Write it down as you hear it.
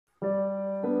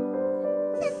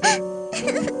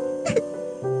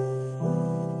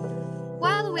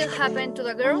will happen to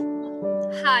the girl?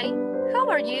 Hi, how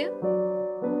are you?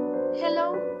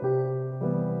 Hello,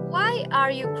 Why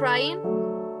are you crying?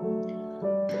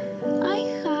 I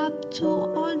have two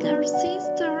older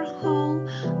sisters who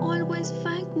always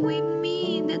fight with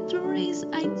me. The truth is,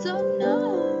 I don't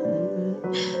know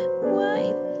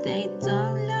why they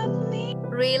don't love me.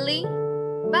 Really?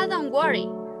 But don't worry.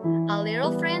 A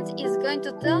little friend is going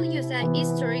to tell you a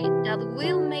story that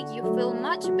will make you feel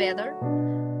much better.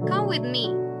 Come with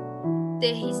me.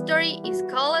 The history is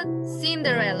called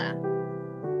Cinderella.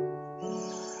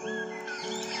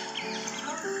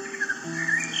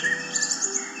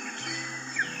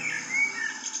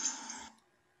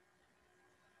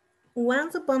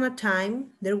 Once upon a time,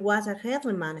 there was a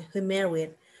gentleman who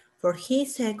married for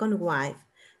his second wife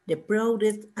the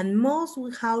proudest and most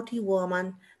haughty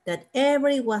woman that ever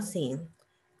was seen.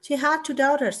 She had two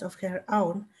daughters of her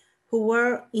own, who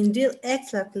were indeed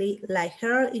exactly like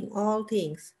her in all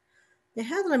things. The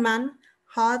gentleman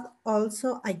had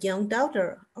also a young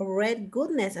daughter of great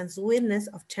goodness and sweetness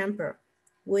of temper,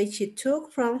 which she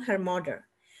took from her mother,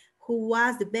 who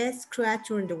was the best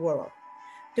creature in the world.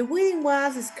 The wedding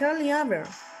was scarcely over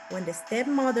when the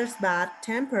stepmother's bad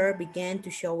temper began to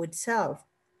show itself.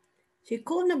 She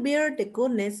could not bear the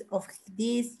goodness of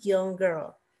this young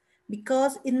girl,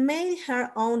 because it made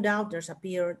her own daughters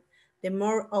appear the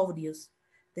more odious.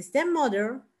 The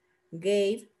stepmother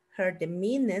gave her the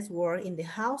meanest work in the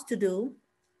house to do.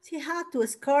 She had to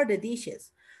scrub the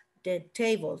dishes, the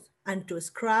tables, and to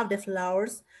scrub the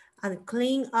floors and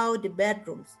clean out the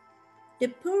bedrooms. The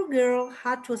poor girl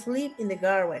had to sleep in the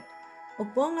garret,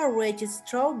 upon a rich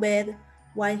straw bed,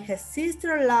 while her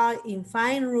sister lay in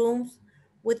fine rooms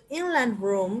with inland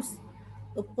rooms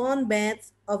upon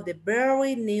beds of the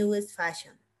very newest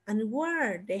fashion, and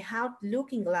where they had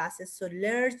looking glasses so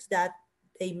large that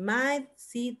they might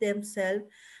see themselves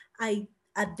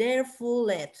at their full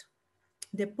length.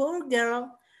 The poor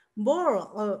girl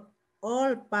bore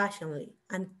all passionately,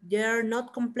 and dared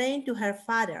not complain to her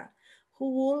father,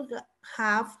 who would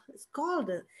have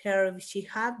scolded her if she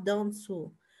had done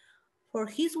so, for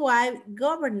his wife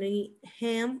governed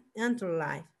him into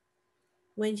life.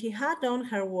 When she had done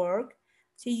her work,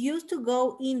 she used to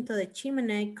go into the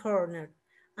chimney corner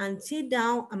and sit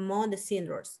down among the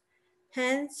cinders.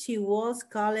 Hence she was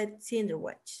called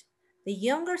Cinderella, the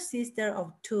younger sister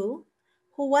of two,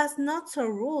 who was not so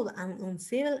rude and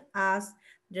uncivil as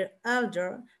the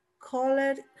elder,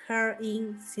 called her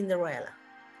in Cinderella.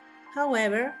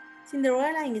 However,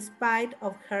 Cinderella, in spite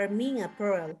of her mean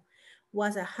apparel,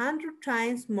 was 100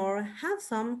 times more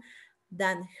handsome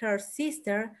than her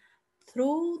sister,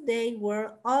 though they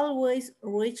were always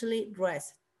richly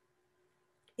dressed.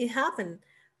 It happened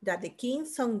that the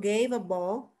king's son gave a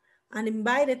ball and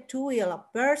invited two ill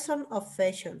persons of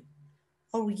fashion.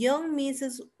 Our young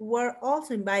misses were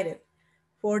also invited,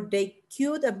 for they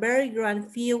cut a very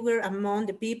grand figure among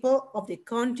the people of the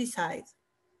countryside.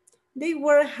 They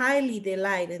were highly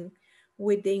delighted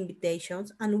with the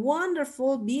invitations and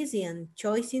wonderful busy in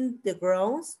choosing the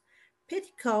gowns,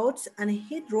 petticoats, and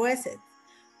head dresses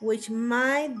which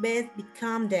might best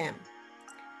become them.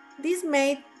 This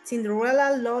made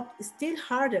Cinderella's lot still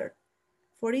harder,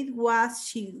 for it was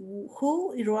she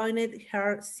who ruined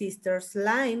her sister's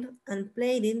line and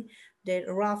played in the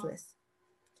ruffles.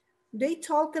 They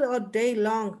talked all day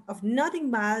long of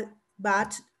nothing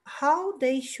but how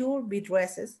they should be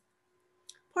dressed.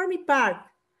 For my part,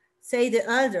 said the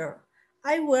elder,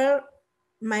 I wear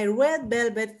my red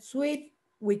velvet suit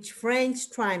with French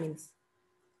trimmings.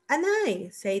 And I,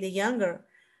 said the younger,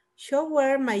 shall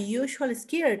wear my usual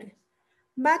skirt.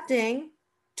 But then,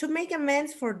 to make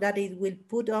amends for that, it will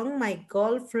put on my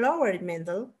gold flowered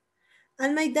mantle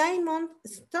and my diamond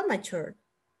stomacher,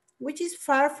 which is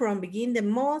far from being the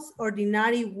most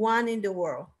ordinary one in the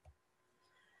world.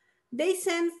 They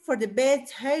sent for the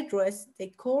best hairdress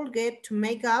they could get to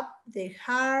make up their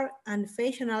hair and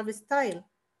fashionable style,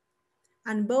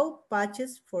 and bought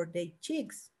patches for their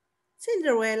cheeks.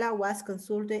 Cinderella was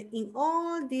consulted in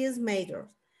all these matters,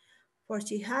 for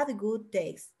she had good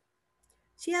taste.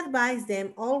 She advised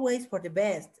them always for the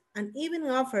best, and even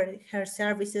offered her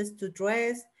services to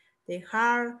dress their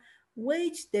hair,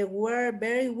 which they were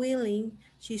very willing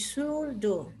she should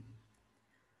do.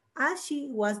 As she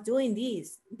was doing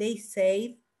this, they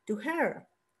said to her,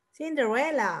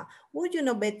 Cinderella, would you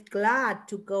not be glad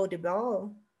to go to the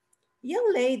ball?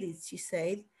 Young ladies, she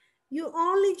said, you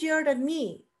only jeered at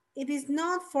me. It is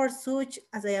not for such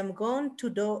as I am going to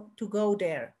go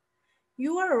there.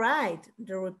 You are right,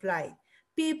 they replied.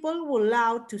 People would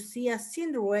love to see a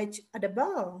Cinderella at a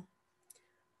ball.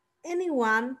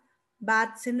 Anyone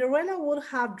but Cinderella would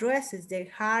have dresses their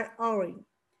hair orange.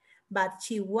 but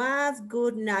she was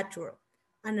good-natured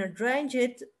and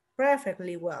arranged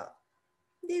perfectly well.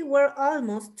 They were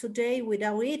almost 2 days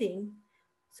without eating,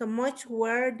 so much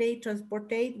were they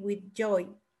transported with joy.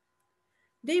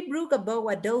 They broke above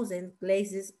a dozen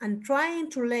glasses and trying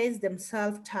to lace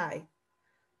themselves tight,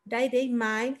 that they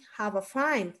might have a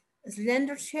fine,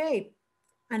 slender shape,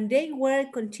 and they were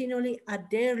continually at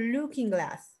their looking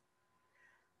glass.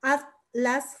 At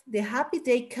last the happy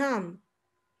day came.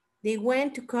 They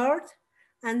went to court,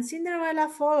 and Cinderella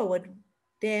followed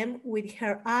them with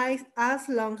her eyes as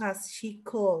long as she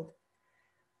could.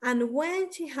 And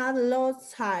when she had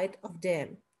lost sight of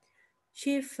them,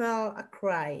 she fell a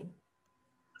crying.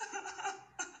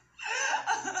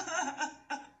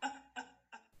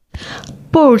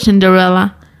 Poor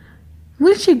Cinderella.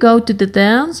 Will she go to the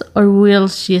dance or will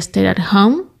she stay at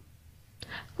home?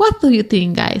 What do you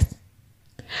think, guys?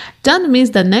 Don't miss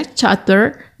the next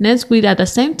chapter next week at the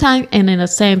same time and in the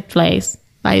same place.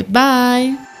 Bye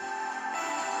bye!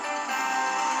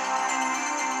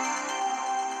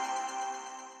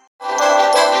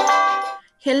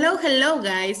 Hello,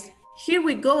 guys. Here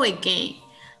we go again.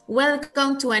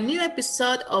 Welcome to a new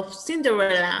episode of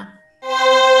Cinderella.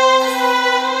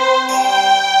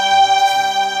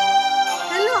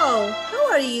 Hello,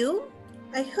 how are you?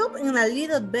 I hope I'm a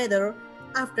little better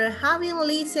after having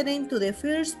listened to the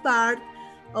first part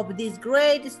of this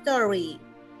great story.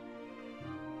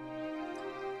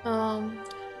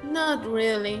 Not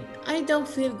really. I don't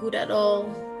feel good at all.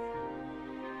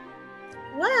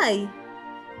 Why?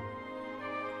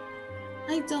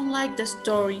 I don't like the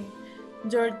story.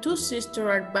 Your two sisters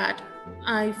are bad.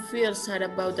 I feel sad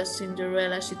about the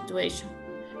Cinderella situation.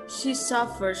 She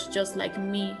suffers just like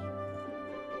me.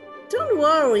 Don't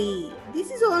worry, this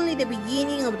is only the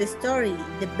beginning of the story.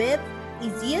 The best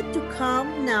is yet to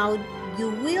come. Now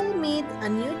you will meet a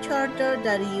new character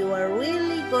that you are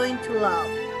really going to love.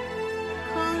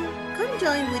 Come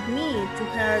join with me to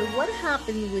hear what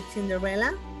happened with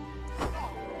Cinderella.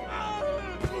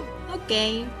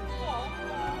 Okay.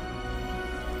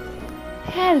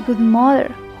 Her good mother,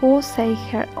 who saw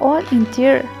her all in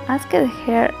tears, asked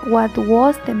her what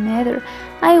was the matter.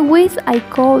 I wish I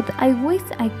could,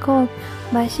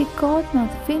 but she could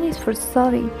not finish for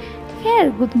sobbing. Her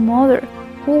good mother,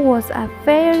 who was a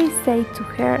fairy, said to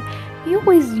her, "You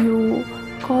wish you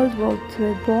could go to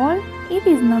the ball? It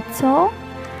is not so?"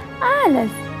 "Alas,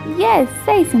 yes,"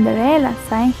 said Cinderella,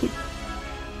 sighing.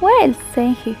 "Well,"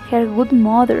 said her good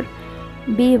mother,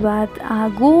 "be but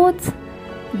a good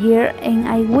year, and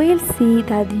I will see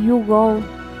that you go."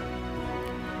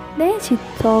 Then she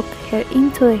took her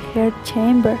into her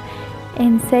chamber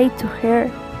and said to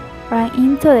her, "Run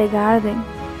into the garden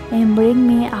and bring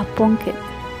me a pumpkin."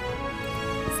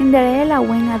 Cinderella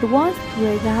went at once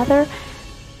to gather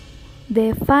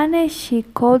the finest she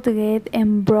could get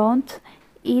and brought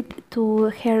it to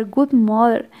her good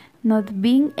mother, not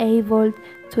being able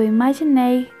to imagine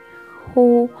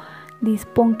how this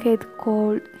pumpkin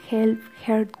could help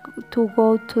her to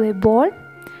go to the ball.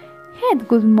 Her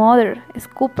good mother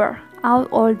scooped out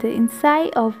all the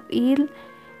inside of it,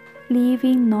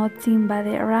 leaving nothing but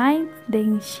the rind.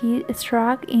 Then she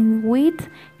struck in with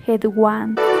her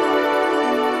wand.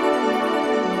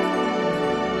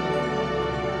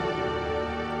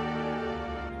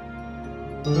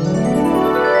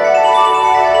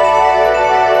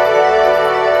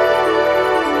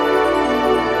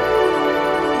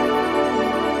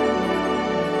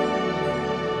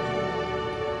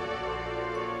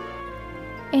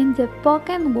 And the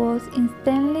pumpkin was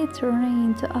instantly turning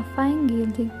into a fine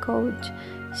gilded couch.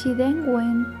 She then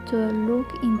went to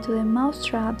look into the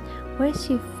mousetrap, where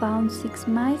she found 6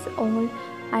 mice old.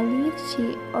 At least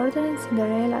she ordered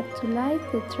Cinderella to light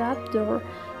the trapdoor,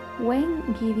 when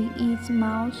giving each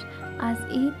mouse, as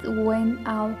it went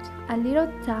out, a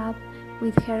little tap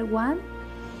with her wand.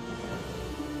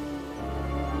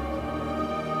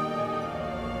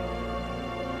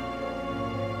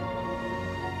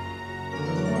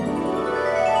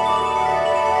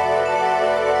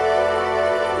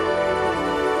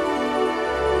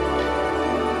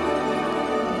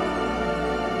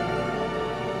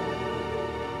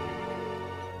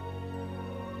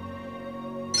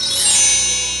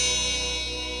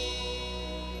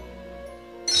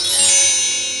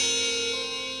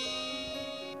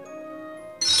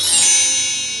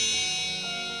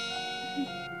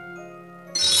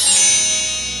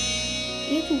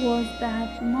 It was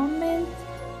that moment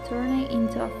turning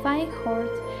into a fine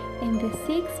horse, and the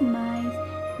 6 mice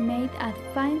made a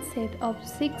fine set of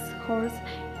 6 horses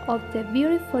of the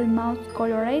beautiful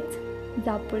mouse-colored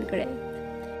dapple gray.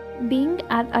 Being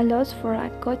at a loss for a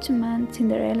coachman,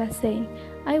 Cinderella said,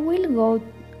 "I will go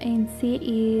and see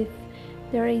if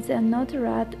there is another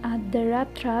rat at the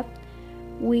rat trap.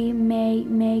 We may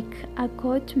make a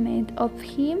judgment of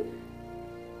him.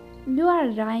 You are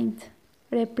right,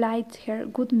 replied her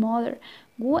good mother.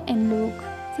 Go and look.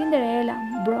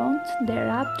 Cinderella brought the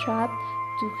rat trap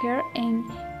to her, and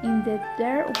in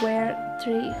there were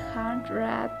 300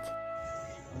 rats.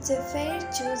 The fairy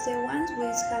chose the one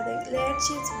which had the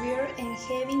largest beard, and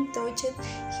having touched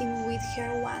him with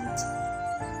her wand,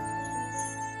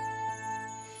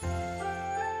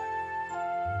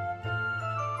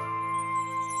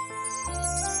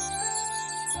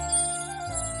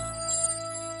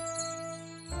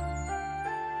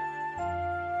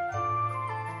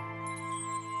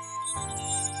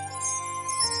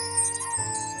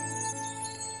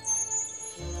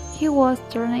 he was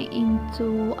turned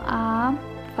into a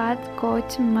fat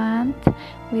coach man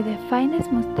with the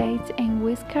finest mustache and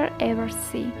whisker ever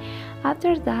seen.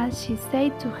 After that, she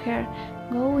said to her,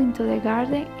 "Go into the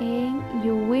garden and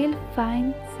you will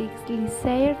find 6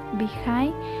 lizards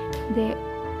behind the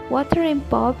watering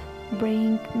pot.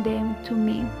 Bring them to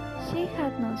me." She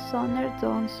had no sooner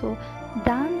done so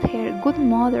than her good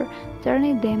mother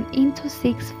turned them into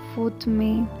 6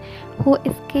 footmen, who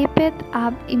escaped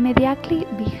up immediately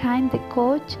behind the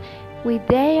coach with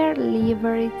their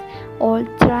liveries all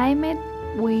trimmed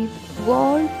with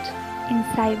gold and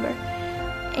silver,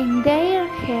 and they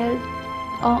held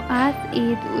on as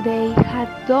if they had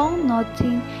done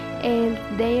nothing else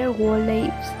their whole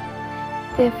lives.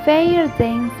 The fairy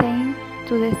then sang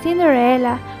to the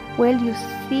Cinderella, "Will you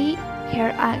see her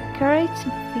a carriage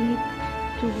fit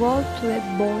to go to the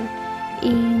ball,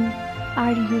 and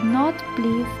are you not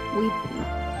pleased with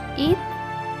it?"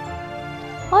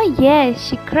 "Oh yes,"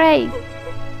 she cried.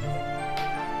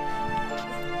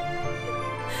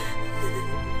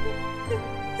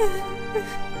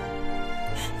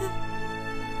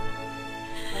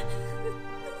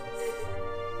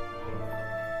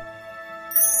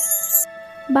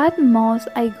 "But must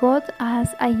I go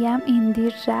as I am in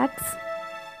these rags?"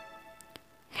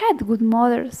 Had good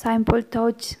mother Simple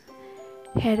touched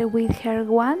her with her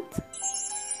wand?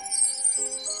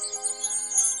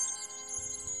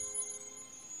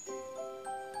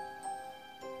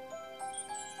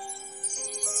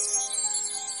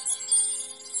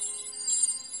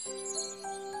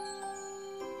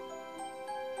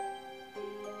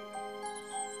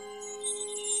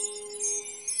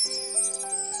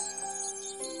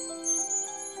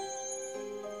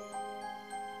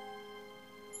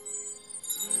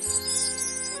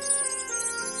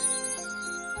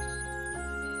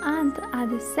 And at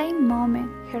the same moment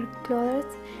her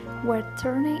clothes were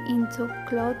turning into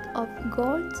cloth of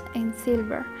gold and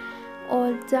silver,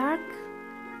 all dark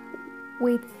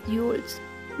with jewels.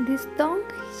 This done,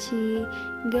 she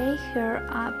gave her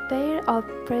a pair of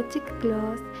pretty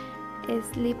cloth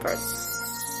slippers.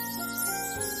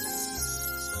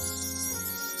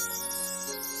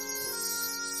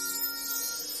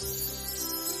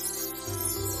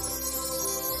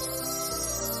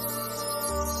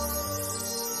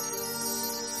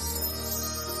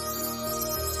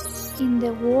 In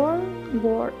the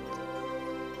world,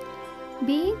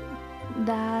 being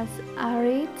thus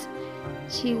arrayed,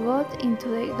 she got into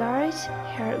the garage,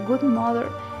 her good mother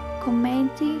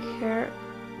commending her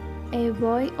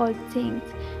avoid all things,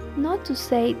 not to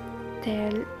say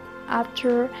till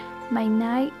after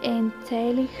midnight, and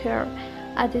telling her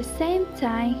at the same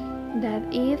time that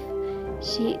if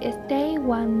she stayed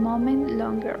one moment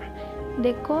longer,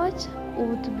 the coach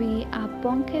would be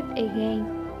appointed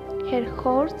again. Her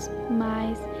horse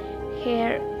mice,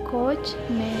 her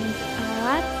coachman a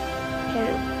rat,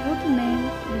 her footman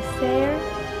desire,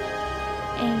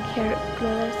 and her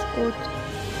clothes would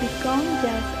become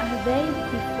just as they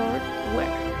before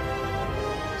were.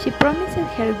 She promised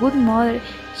her good mother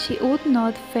she would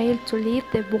not fail to leave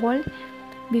the ball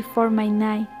before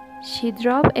midnight. She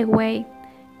drove away,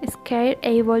 scarce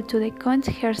able to account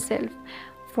herself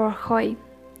for joy.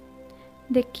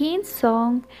 The king's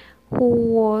son, who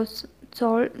was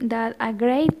told that a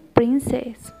great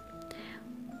princess,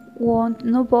 one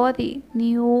nobody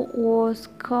knew was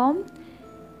come,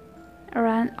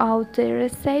 ran out to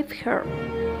receive her.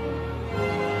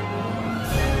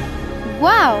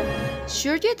 Wow!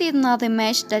 Sure you did not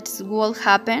imagine that this would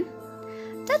happen?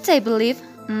 That I believe,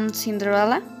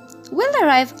 Cinderella, will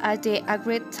arrive at the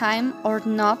agreed time or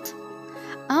not?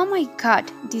 Oh my god,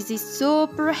 this is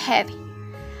super heavy.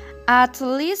 At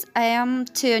least I am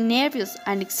too nervous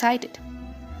and excited.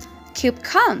 Keep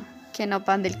calm, que no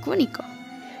pan del cúnico.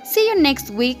 See you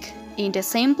next week in the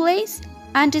same place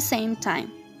and the same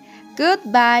time.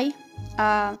 Goodbye,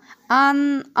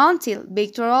 and until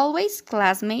Victor always,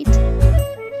 classmate.